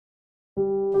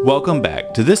Welcome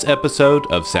back to this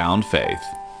episode of Sound Faith.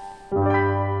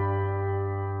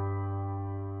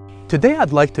 Today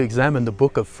I'd like to examine the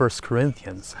book of 1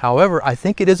 Corinthians. However, I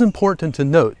think it is important to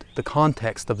note the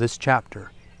context of this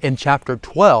chapter. In chapter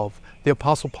 12, the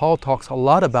Apostle Paul talks a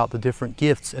lot about the different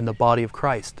gifts in the body of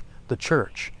Christ, the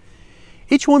church.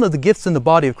 Each one of the gifts in the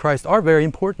body of Christ are very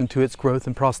important to its growth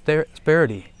and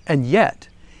prosperity. And yet,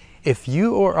 if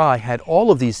you or I had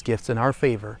all of these gifts in our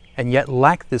favor and yet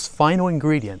lack this final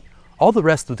ingredient, all the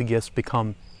rest of the gifts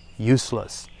become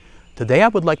useless. Today I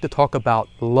would like to talk about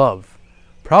love,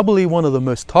 probably one of the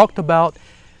most talked about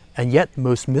and yet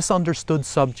most misunderstood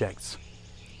subjects.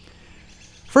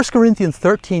 1 Corinthians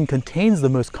 13 contains the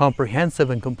most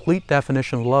comprehensive and complete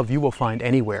definition of love you will find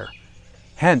anywhere.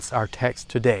 Hence our text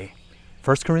today,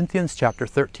 1 Corinthians chapter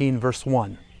 13, verse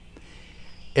 1.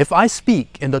 If I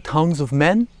speak in the tongues of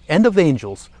men and of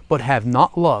angels, but have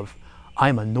not love, I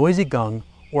am a noisy gong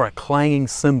or a clanging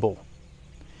cymbal.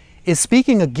 Is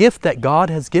speaking a gift that God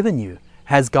has given you?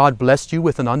 Has God blessed you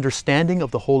with an understanding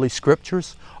of the Holy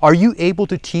Scriptures? Are you able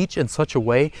to teach in such a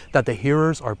way that the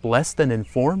hearers are blessed and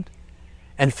informed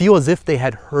and feel as if they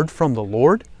had heard from the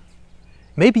Lord?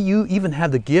 Maybe you even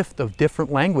have the gift of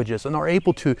different languages and are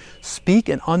able to speak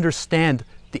and understand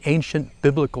the ancient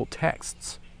biblical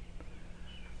texts.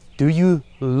 Do you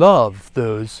love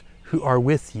those who are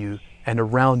with you and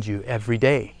around you every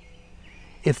day?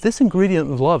 If this ingredient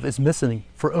of love is missing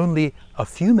for only a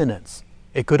few minutes,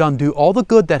 it could undo all the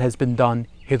good that has been done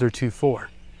heretofore.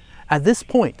 At this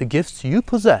point, the gifts you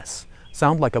possess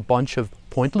sound like a bunch of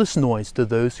pointless noise to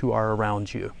those who are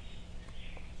around you.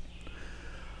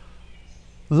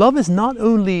 Love is not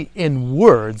only in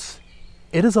words,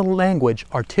 it is a language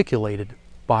articulated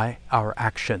by our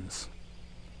actions.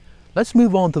 Let's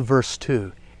move on to verse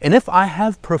 2. And if I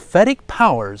have prophetic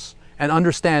powers and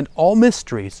understand all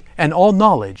mysteries and all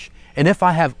knowledge, and if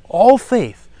I have all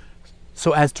faith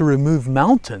so as to remove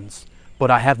mountains, but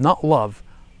I have not love,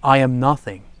 I am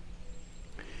nothing.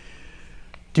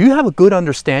 Do you have a good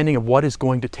understanding of what is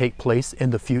going to take place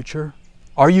in the future?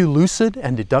 Are you lucid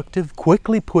and deductive,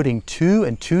 quickly putting two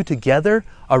and two together,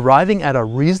 arriving at a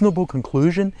reasonable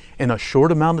conclusion in a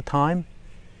short amount of time?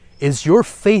 Is your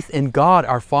faith in God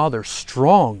our Father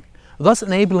strong, thus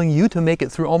enabling you to make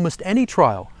it through almost any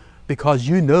trial because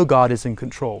you know God is in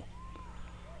control?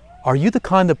 Are you the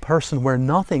kind of person where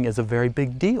nothing is a very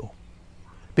big deal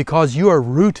because you are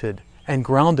rooted and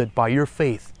grounded by your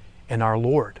faith in our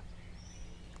Lord?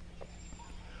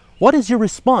 What is your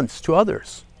response to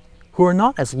others who are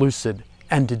not as lucid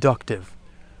and deductive?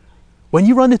 When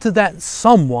you run into that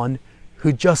someone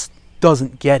who just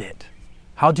doesn't get it,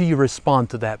 how do you respond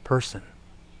to that person?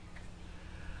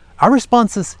 Our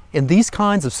responses in these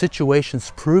kinds of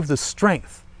situations prove the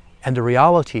strength and the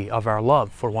reality of our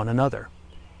love for one another.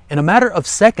 In a matter of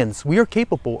seconds, we are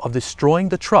capable of destroying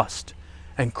the trust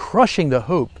and crushing the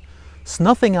hope,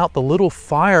 snuffing out the little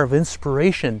fire of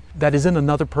inspiration that is in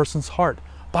another person's heart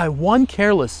by one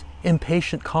careless,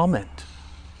 impatient comment.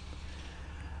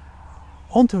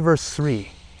 On to verse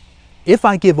 3. If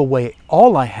I give away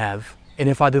all I have, and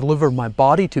if I deliver my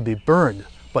body to be burned,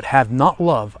 but have not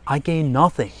love, I gain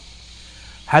nothing.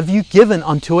 Have you given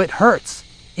until it hurts,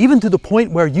 even to the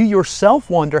point where you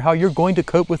yourself wonder how you're going to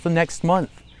cope with the next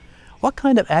month? What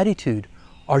kind of attitude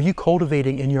are you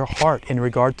cultivating in your heart in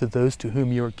regard to those to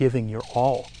whom you are giving your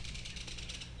all?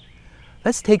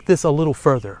 Let's take this a little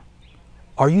further.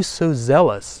 Are you so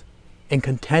zealous in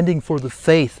contending for the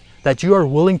faith that you are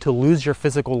willing to lose your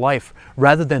physical life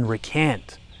rather than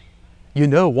recant? You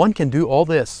know, one can do all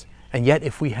this, and yet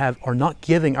if we are not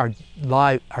giving our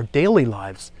daily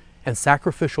lives and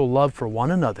sacrificial love for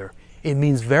one another, it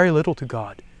means very little to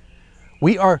God.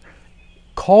 We are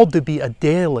called to be a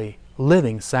daily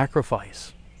living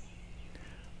sacrifice.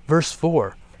 Verse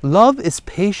 4, love is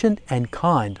patient and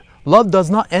kind. Love does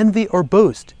not envy or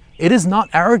boast. It is not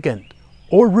arrogant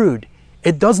or rude.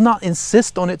 It does not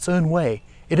insist on its own way.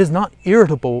 It is not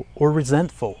irritable or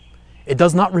resentful. It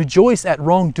does not rejoice at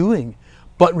wrongdoing,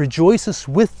 but rejoices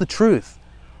with the truth.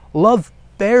 Love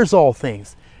bears all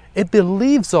things. It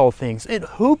believes all things. It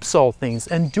hopes all things,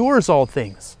 endures all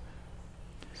things.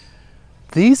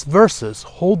 These verses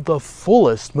hold the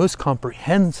fullest, most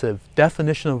comprehensive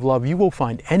definition of love you will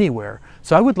find anywhere,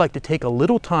 so I would like to take a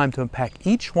little time to unpack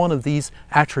each one of these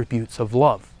attributes of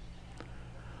love.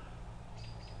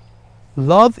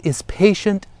 Love is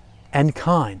patient and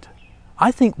kind.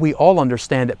 I think we all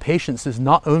understand that patience is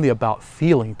not only about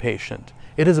feeling patient,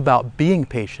 it is about being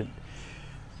patient.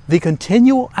 The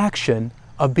continual action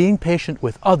of being patient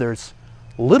with others,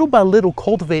 little by little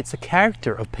cultivates a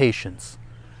character of patience.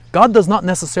 God does not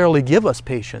necessarily give us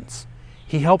patience.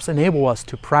 He helps enable us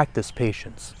to practice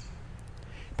patience.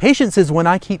 Patience is when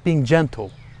I keep being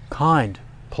gentle, kind,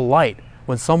 polite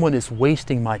when someone is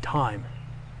wasting my time.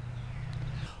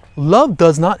 Love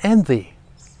does not envy.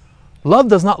 Love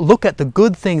does not look at the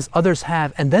good things others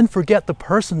have and then forget the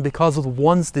person because of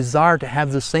one's desire to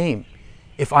have the same.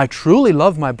 If I truly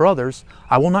love my brothers,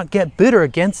 I will not get bitter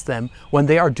against them when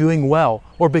they are doing well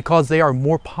or because they are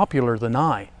more popular than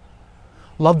I.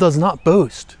 Love does not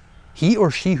boast. He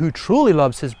or she who truly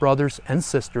loves his brothers and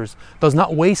sisters does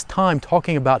not waste time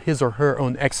talking about his or her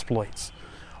own exploits.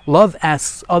 Love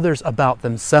asks others about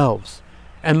themselves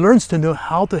and learns to know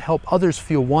how to help others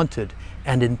feel wanted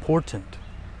and important.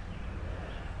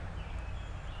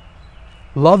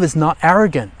 Love is not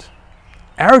arrogant.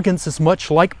 Arrogance is much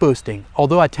like boasting,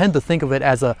 although I tend to think of it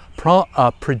as a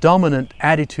predominant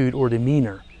attitude or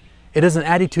demeanor. It is an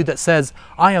attitude that says,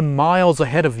 I am miles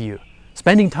ahead of you.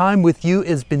 Spending time with you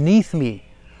is beneath me.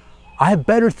 I have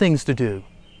better things to do.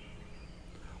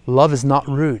 Love is not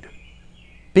rude.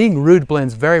 Being rude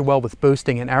blends very well with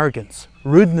boasting and arrogance.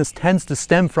 Rudeness tends to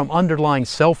stem from underlying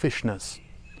selfishness.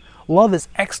 Love is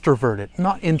extroverted,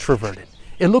 not introverted.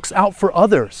 It looks out for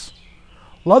others.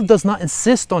 Love does not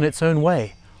insist on its own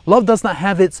way. Love does not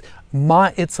have it's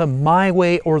a my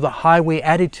way or the highway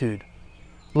attitude.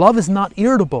 Love is not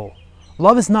irritable.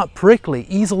 Love is not prickly,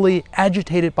 easily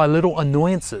agitated by little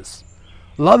annoyances.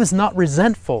 Love is not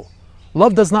resentful.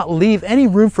 Love does not leave any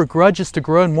room for grudges to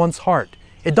grow in one's heart.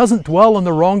 It doesn't dwell on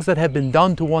the wrongs that have been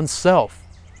done to oneself.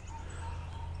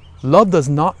 Love does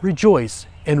not rejoice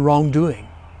in wrongdoing.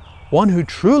 One who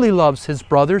truly loves his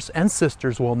brothers and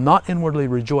sisters will not inwardly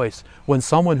rejoice when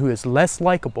someone who is less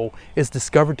likable is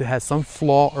discovered to have some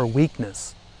flaw or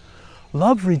weakness.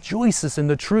 Love rejoices in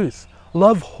the truth.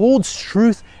 Love holds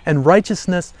truth and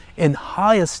righteousness in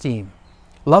high esteem.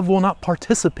 Love will not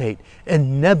participate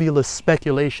in nebulous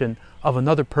speculation of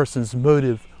another person's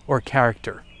motive or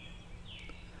character.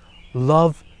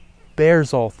 Love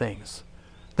bears all things.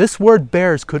 This word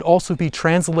bears could also be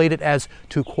translated as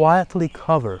to quietly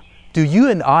cover. Do you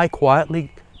and I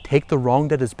quietly take the wrong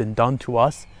that has been done to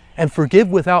us and forgive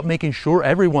without making sure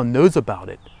everyone knows about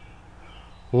it?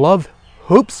 Love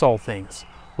hopes all things.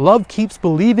 Love keeps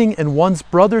believing in one's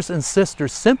brothers and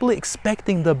sisters, simply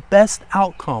expecting the best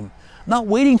outcome, not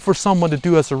waiting for someone to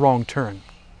do us a wrong turn.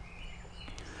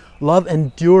 Love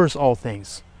endures all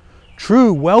things.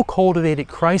 True, well-cultivated,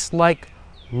 Christ-like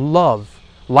love,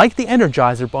 like the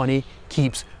Energizer Bunny,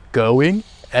 keeps going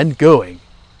and going.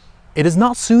 It is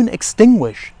not soon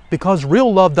extinguished because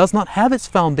real love does not have its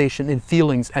foundation in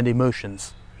feelings and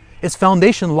emotions. Its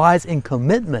foundation lies in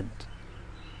commitment.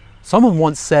 Someone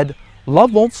once said,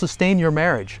 love won't sustain your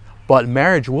marriage, but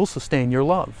marriage will sustain your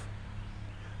love.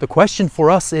 The question for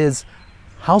us is,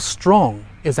 how strong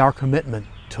is our commitment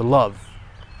to love?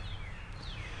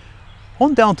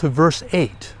 On down to verse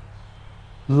 8.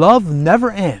 Love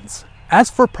never ends. As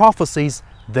for prophecies,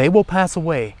 they will pass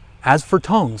away. As for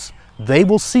tongues, they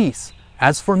will cease.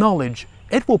 As for knowledge,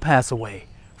 it will pass away.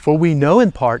 For we know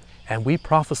in part, and we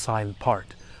prophesy in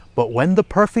part. But when the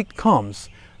perfect comes,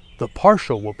 the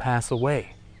partial will pass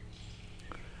away.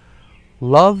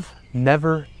 Love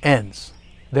never ends.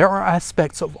 There are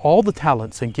aspects of all the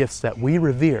talents and gifts that we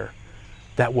revere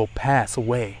that will pass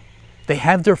away. They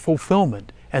have their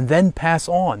fulfillment and then pass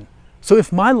on. So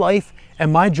if my life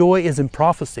and my joy is in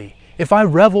prophecy, if I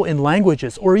revel in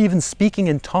languages or even speaking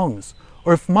in tongues,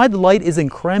 or if my delight is in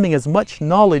cramming as much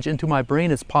knowledge into my brain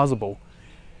as possible,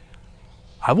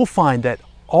 I will find that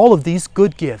all of these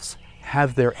good gifts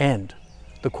have their end.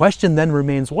 The question then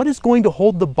remains, what is going to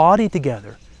hold the body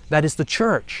together? That is the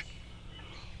church.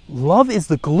 Love is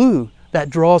the glue that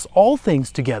draws all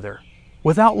things together.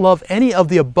 Without love, any of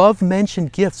the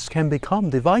above-mentioned gifts can become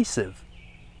divisive.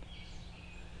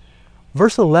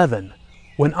 Verse 11,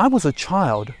 when I was a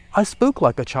child, I spoke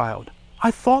like a child.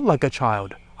 I thought like a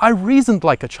child. I reasoned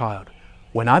like a child.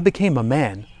 When I became a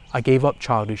man, I gave up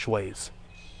childish ways.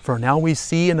 For now we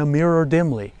see in a mirror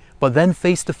dimly, but then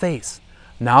face to face.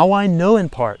 Now I know in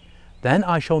part, then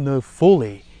I shall know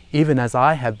fully, even as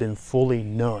I have been fully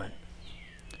known.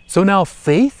 So now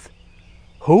faith,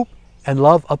 hope, and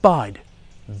love abide.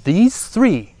 These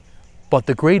three, but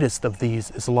the greatest of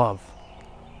these is love.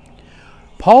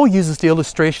 Paul uses the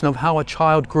illustration of how a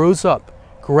child grows up,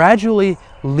 gradually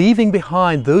leaving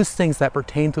behind those things that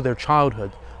pertain to their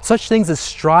childhood, such things as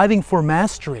striving for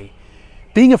mastery,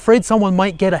 being afraid someone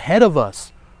might get ahead of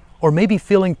us, or maybe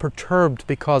feeling perturbed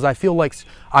because I feel like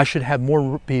I should have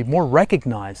be more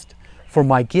recognized for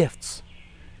my gifts.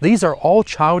 These are all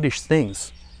childish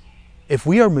things. If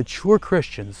we are mature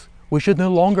Christians, we should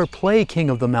no longer play king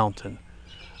of the mountain.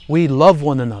 We love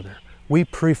one another. We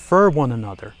prefer one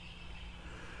another.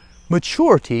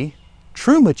 Maturity,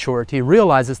 true maturity,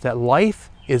 realizes that life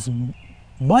is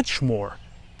much more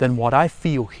than what I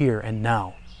feel here and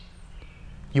now.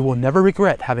 You will never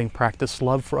regret having practiced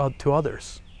love to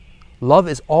others. Love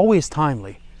is always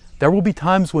timely. There will be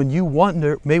times when you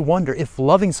may wonder if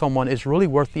loving someone is really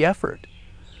worth the effort.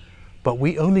 But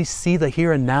we only see the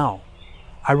here and now.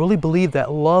 I really believe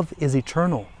that love is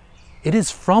eternal. It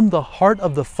is from the heart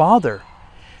of the Father.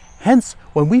 Hence,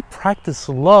 when we practice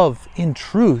love in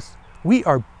truth, we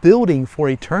are building for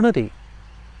eternity.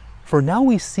 For now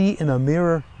we see in a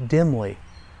mirror dimly,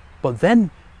 but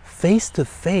then face to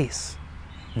face.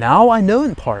 Now I know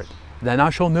in part, then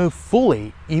I shall know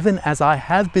fully, even as I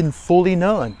have been fully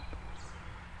known.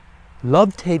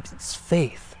 Love takes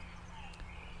faith.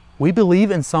 We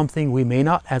believe in something we may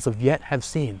not as of yet have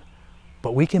seen,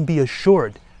 but we can be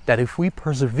assured that if we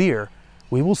persevere,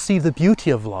 we will see the beauty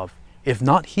of love, if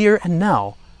not here and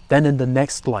now, then in the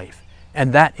next life,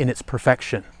 and that in its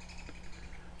perfection.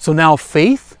 So now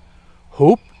faith,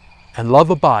 hope, and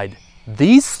love abide.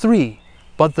 These three,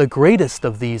 but the greatest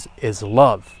of these is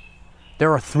love.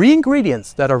 There are three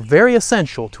ingredients that are very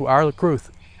essential to our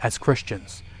growth as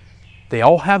Christians. They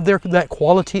all have that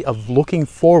quality of looking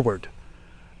forward,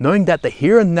 knowing that the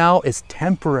here and now is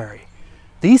temporary.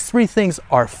 These three things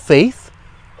are faith,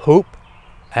 hope,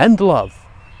 and love.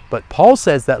 But Paul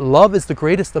says that love is the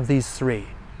greatest of these three.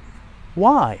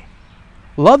 Why?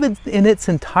 Love in its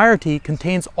entirety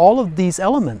contains all of these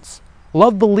elements.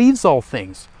 Love believes all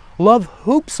things. Love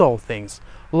hopes all things.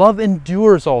 Love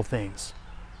endures all things.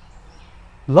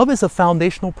 Love is a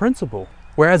foundational principle,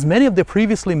 whereas many of the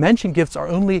previously mentioned gifts are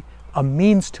only a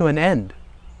means to an end.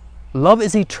 Love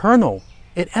is eternal.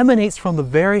 It emanates from the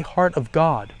very heart of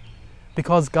God,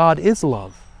 because God is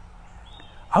love.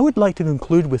 I would like to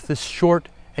conclude with this short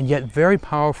and yet very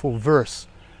powerful verse,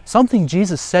 something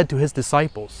Jesus said to his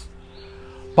disciples.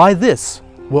 By this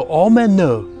will all men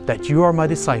know that you are my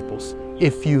disciples,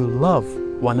 if you love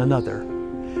one another.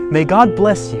 May God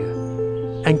bless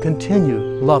you and continue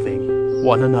loving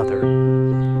one another.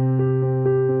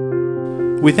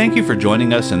 We thank you for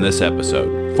joining us in this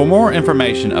episode. For more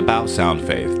information about Sound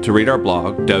Faith, to read our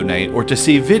blog, donate, or to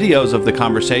see videos of the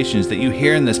conversations that you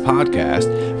hear in this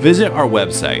podcast, visit our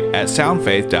website at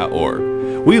soundfaith.org.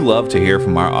 We love to hear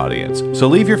from our audience, so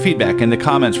leave your feedback in the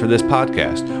comments for this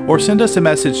podcast or send us a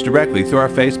message directly through our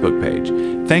Facebook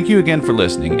page. Thank you again for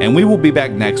listening, and we will be back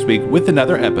next week with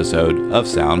another episode of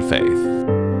Sound Faith.